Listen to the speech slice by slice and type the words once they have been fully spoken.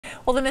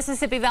Well, the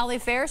Mississippi Valley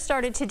Fair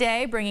started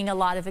today, bringing a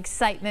lot of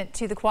excitement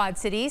to the Quad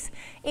Cities.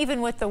 Even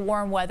with the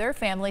warm weather,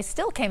 families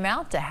still came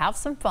out to have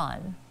some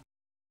fun.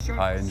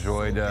 I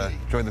enjoyed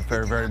the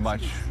fair very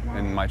much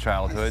in my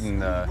childhood, and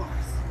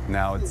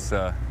now it's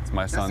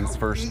my son's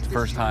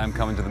first time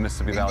coming to the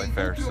Mississippi Valley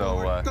Fair.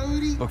 So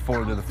look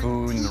forward to the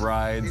food and the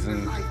rides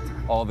and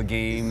all the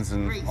games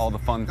and all the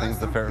fun things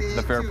the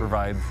fair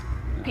provides.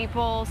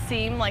 People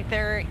seem like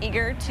they're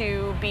eager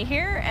to be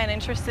here and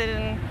interested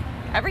in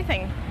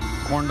everything.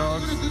 Corn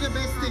dogs.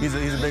 He's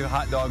a big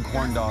hot dog,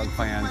 corn dog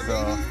fan, so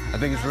I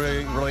think it's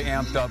really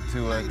amped up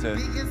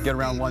to get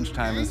around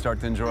lunchtime and start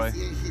to enjoy.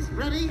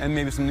 And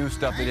maybe some new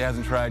stuff that he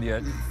hasn't tried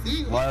yet.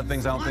 A lot of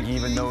things I don't think he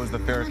even knows the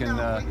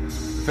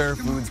Fair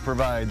Foods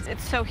provides.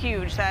 It's so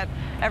huge that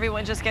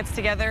everyone just gets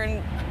together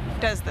and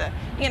does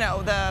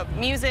the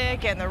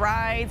music and the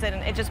rides, and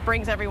it just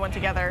brings everyone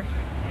together.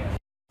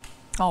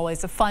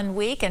 Always a fun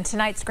week, and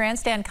tonight's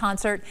grandstand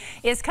concert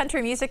is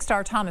country music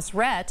star Thomas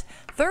Rhett.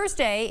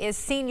 Thursday is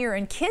Senior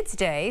and Kids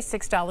Day,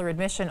 $6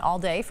 admission all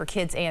day for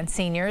kids and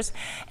seniors.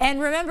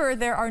 And remember,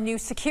 there are new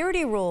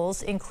security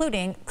rules,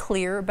 including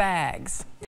clear bags.